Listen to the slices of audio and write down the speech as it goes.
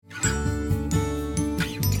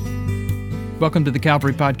Welcome to the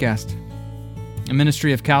Calvary Podcast, a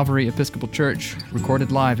ministry of Calvary Episcopal Church,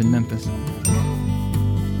 recorded live in Memphis.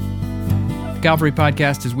 The Calvary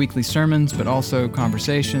Podcast is weekly sermons, but also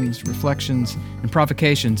conversations, reflections, and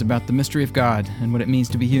provocations about the mystery of God and what it means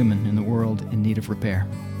to be human in the world in need of repair.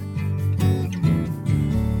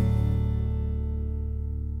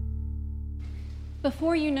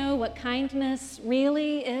 Before you know what kindness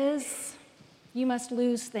really is, you must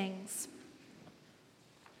lose things.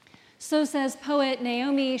 So says poet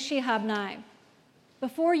Naomi Shihab Nye.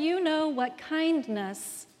 Before you know what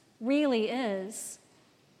kindness really is,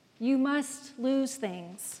 you must lose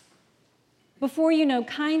things. Before you know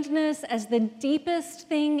kindness as the deepest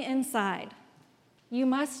thing inside, you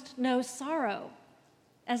must know sorrow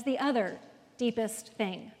as the other deepest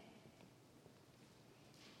thing.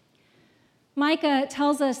 Micah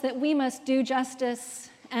tells us that we must do justice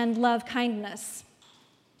and love kindness.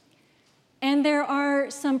 And there are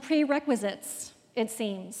some prerequisites, it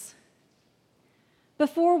seems.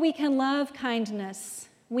 Before we can love kindness,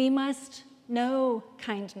 we must know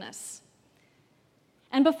kindness.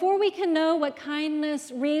 And before we can know what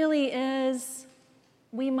kindness really is,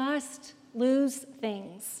 we must lose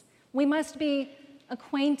things. We must be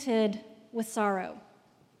acquainted with sorrow.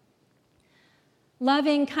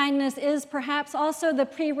 Loving kindness is perhaps also the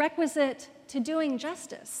prerequisite to doing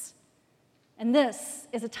justice. And this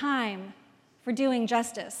is a time for doing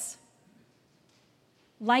justice.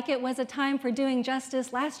 Like it was a time for doing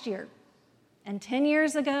justice last year, and 10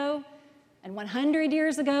 years ago, and 100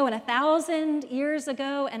 years ago, and 1,000 years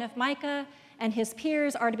ago, and if Micah and his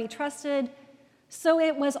peers are to be trusted, so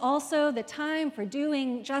it was also the time for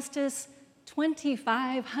doing justice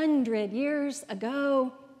 2,500 years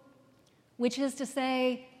ago, which is to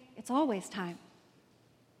say, it's always time.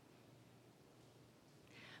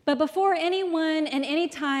 But before anyone and any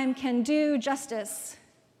time can do justice,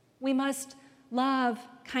 we must love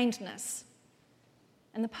kindness.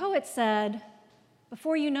 And the poet said,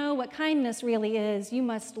 before you know what kindness really is, you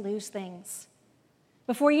must lose things.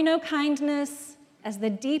 Before you know kindness as the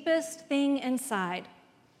deepest thing inside,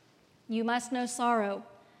 you must know sorrow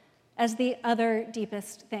as the other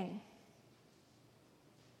deepest thing.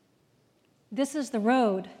 This is the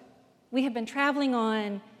road we have been traveling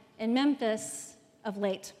on in Memphis of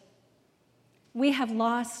late. We have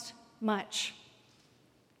lost much.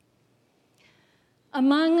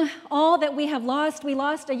 Among all that we have lost, we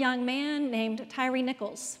lost a young man named Tyree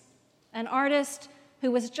Nichols, an artist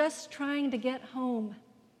who was just trying to get home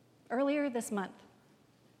earlier this month.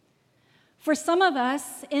 For some of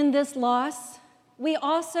us in this loss, we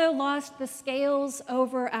also lost the scales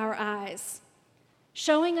over our eyes,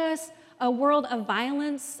 showing us a world of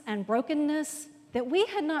violence and brokenness that we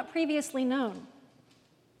had not previously known.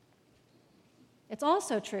 It's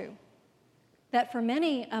also true that for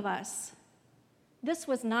many of us, this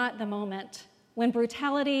was not the moment when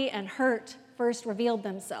brutality and hurt first revealed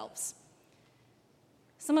themselves.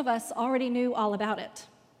 Some of us already knew all about it,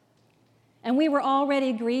 and we were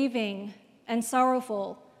already grieving and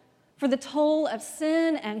sorrowful for the toll of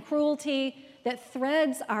sin and cruelty that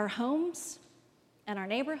threads our homes and our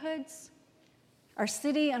neighborhoods, our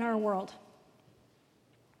city and our world.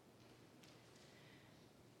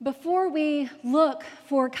 Before we look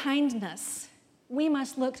for kindness, we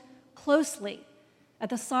must look closely at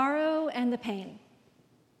the sorrow and the pain.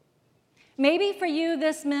 Maybe for you,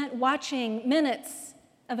 this meant watching minutes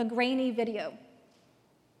of a grainy video.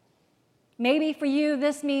 Maybe for you,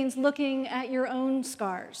 this means looking at your own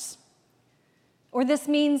scars. Or this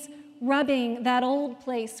means rubbing that old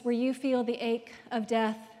place where you feel the ache of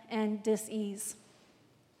death and dis-ease.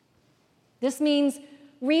 This means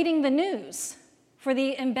reading the news for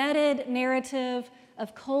the embedded narrative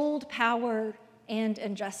of cold power and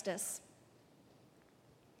injustice.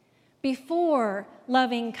 Before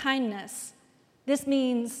loving kindness, this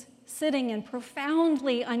means sitting in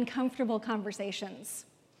profoundly uncomfortable conversations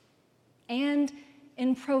and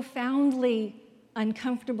in profoundly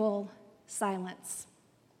uncomfortable silence.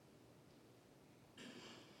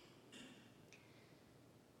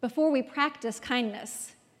 Before we practice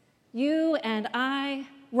kindness, you and I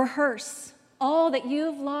rehearse all that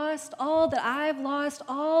you've lost, all that I've lost,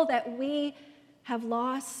 all that we have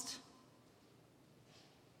lost.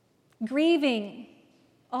 Grieving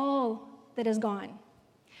all that is gone.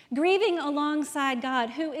 Grieving alongside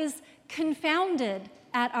God, who is confounded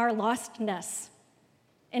at our lostness.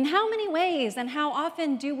 In how many ways and how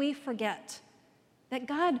often do we forget that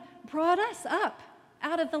God brought us up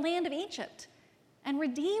out of the land of Egypt and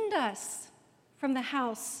redeemed us from the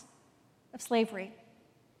house of slavery?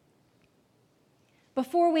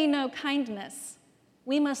 Before we know kindness,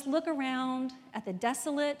 we must look around at the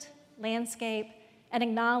desolate, landscape and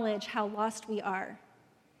acknowledge how lost we are,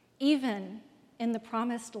 even in the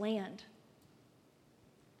promised land.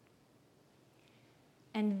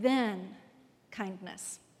 And then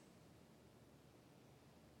kindness.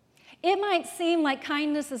 It might seem like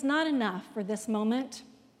kindness is not enough for this moment,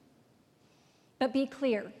 but be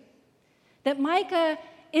clear that Micah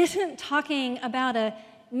isn't talking about a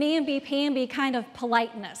namby-pamby kind of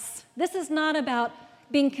politeness. This is not about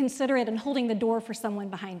being considerate and holding the door for someone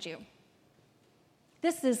behind you.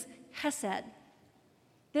 This is hesed.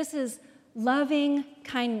 This is loving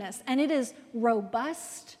kindness, and it is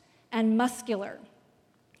robust and muscular.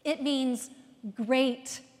 It means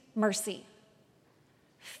great mercy,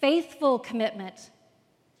 faithful commitment,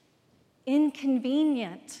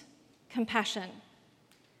 inconvenient compassion,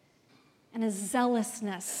 and a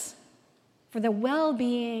zealousness for the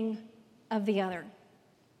well-being of the other.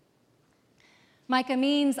 Micah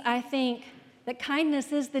means, I think, that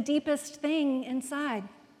kindness is the deepest thing inside.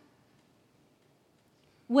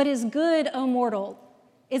 What is good, O mortal,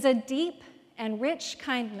 is a deep and rich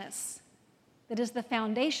kindness that is the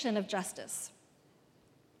foundation of justice.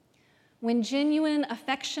 When genuine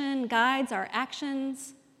affection guides our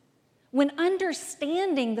actions, when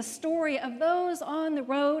understanding the story of those on the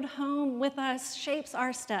road home with us shapes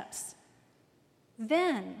our steps,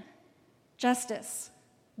 then justice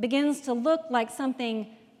begins to look like something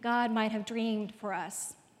God might have dreamed for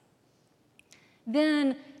us.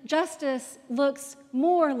 Then justice looks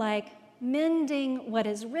more like mending what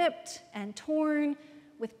is ripped and torn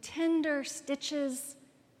with tender stitches,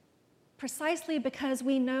 precisely because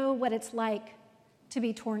we know what it's like to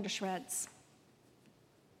be torn to shreds.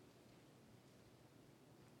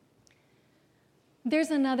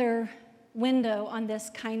 There's another window on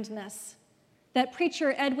this kindness that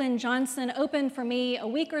preacher Edwin Johnson opened for me a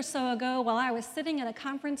week or so ago while I was sitting at a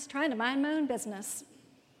conference trying to mind my own business.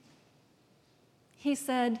 He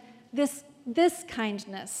said, this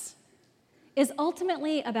kindness is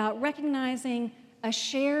ultimately about recognizing a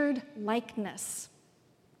shared likeness.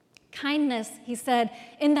 Kindness, he said,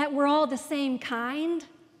 in that we're all the same kind.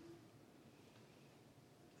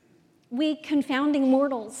 We confounding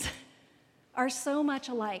mortals are so much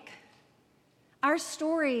alike. Our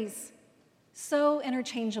stories so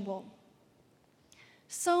interchangeable.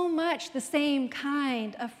 So much the same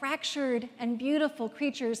kind of fractured and beautiful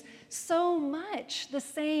creatures, so much the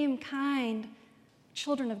same kind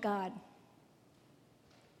children of God.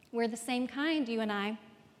 We're the same kind, you and I.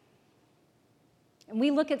 And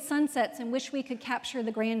we look at sunsets and wish we could capture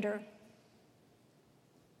the grandeur.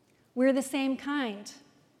 We're the same kind.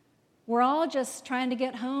 We're all just trying to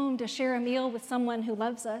get home to share a meal with someone who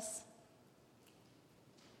loves us.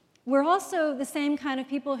 We're also the same kind of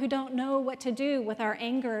people who don't know what to do with our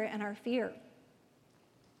anger and our fear.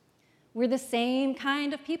 We're the same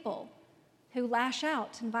kind of people who lash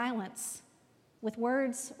out in violence with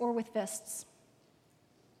words or with fists.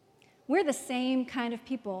 We're the same kind of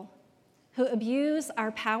people who abuse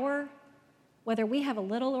our power, whether we have a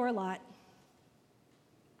little or a lot.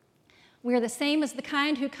 We're the same as the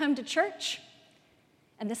kind who come to church,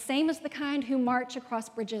 and the same as the kind who march across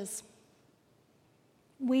bridges.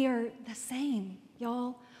 We are the same,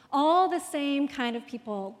 y'all. All the same kind of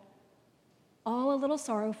people, all a little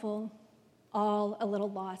sorrowful, all a little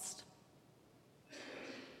lost.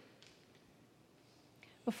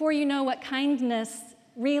 Before you know what kindness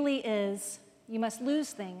really is, you must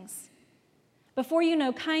lose things. Before you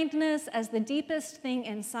know kindness as the deepest thing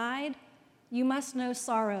inside, you must know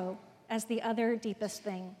sorrow as the other deepest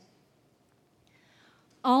thing.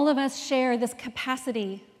 All of us share this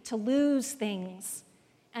capacity to lose things,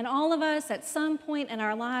 and all of us at some point in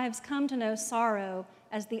our lives come to know sorrow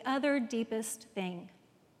as the other deepest thing.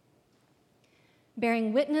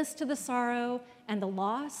 Bearing witness to the sorrow and the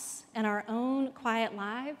loss in our own quiet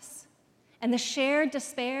lives and the shared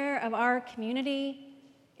despair of our community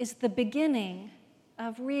is the beginning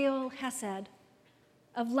of real hesed,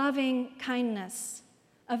 of loving kindness,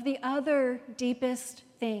 of the other deepest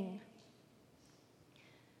thing.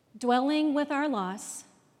 Dwelling with our loss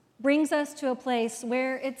brings us to a place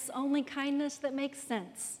where it's only kindness that makes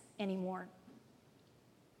sense anymore.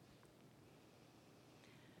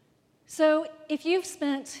 So if you've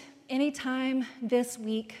spent any time this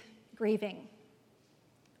week grieving,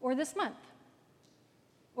 or this month,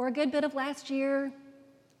 or a good bit of last year,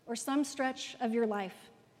 or some stretch of your life,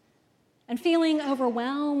 and feeling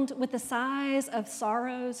overwhelmed with the size of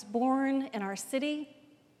sorrows born in our city,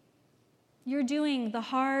 you're doing the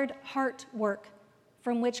hard heart work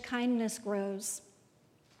from which kindness grows.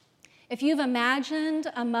 If you've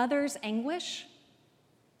imagined a mother's anguish,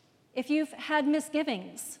 if you've had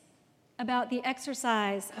misgivings about the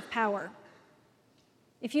exercise of power.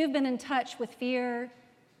 If you've been in touch with fear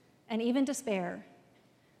and even despair,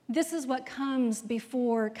 this is what comes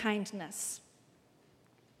before kindness.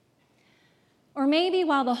 Or maybe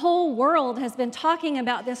while the whole world has been talking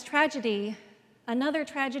about this tragedy, another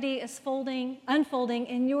tragedy is unfolding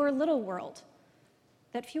in your little world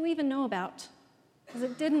that few even know about because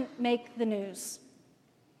it didn't make the news.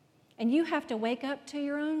 And you have to wake up to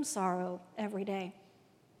your own sorrow every day.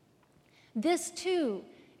 This, too,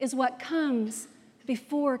 is what comes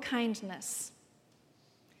before kindness.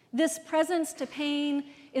 This presence to pain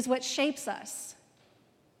is what shapes us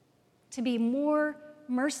to be more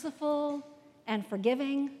merciful and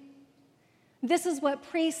forgiving. This is what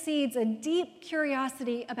precedes a deep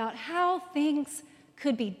curiosity about how things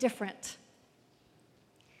could be different.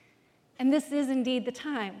 And this is indeed the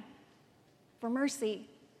time for mercy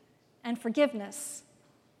and forgiveness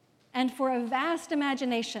and for a vast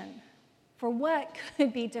imagination for what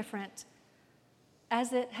could be different,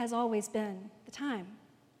 as it has always been the time.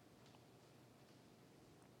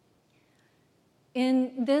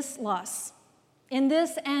 In this loss, in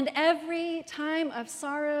this and every time of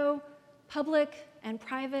sorrow, public and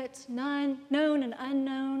private, known and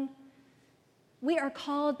unknown, we are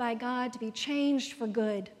called by God to be changed for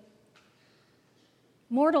good.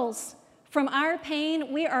 Mortals, from our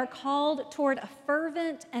pain, we are called toward a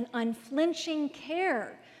fervent and unflinching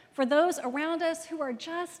care for those around us who are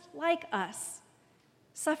just like us,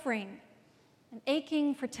 suffering and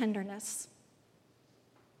aching for tenderness.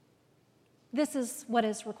 This is what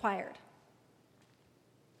is required,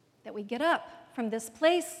 that we get up from this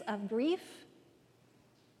place of grief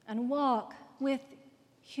and walk with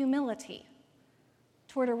humility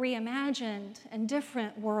toward a reimagined and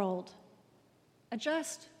different world, a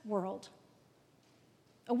just world,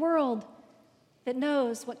 a world that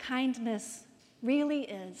knows what kindness really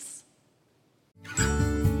is.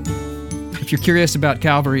 If you're curious about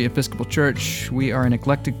Calvary Episcopal Church, we are an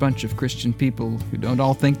eclectic bunch of Christian people who don't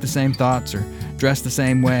all think the same thoughts or dress the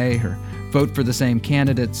same way or vote for the same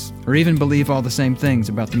candidates or even believe all the same things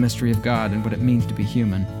about the mystery of God and what it means to be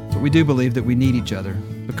human. But we do believe that we need each other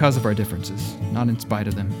because of our differences, not in spite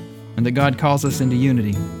of them, and that God calls us into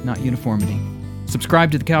unity, not uniformity.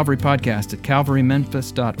 Subscribe to the Calvary Podcast at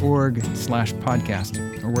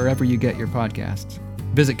calvarymemphis.org/podcast or wherever you get your podcasts.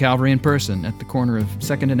 Visit Calvary in person at the corner of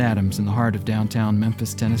 2nd and Adams in the heart of downtown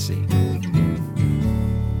Memphis, Tennessee.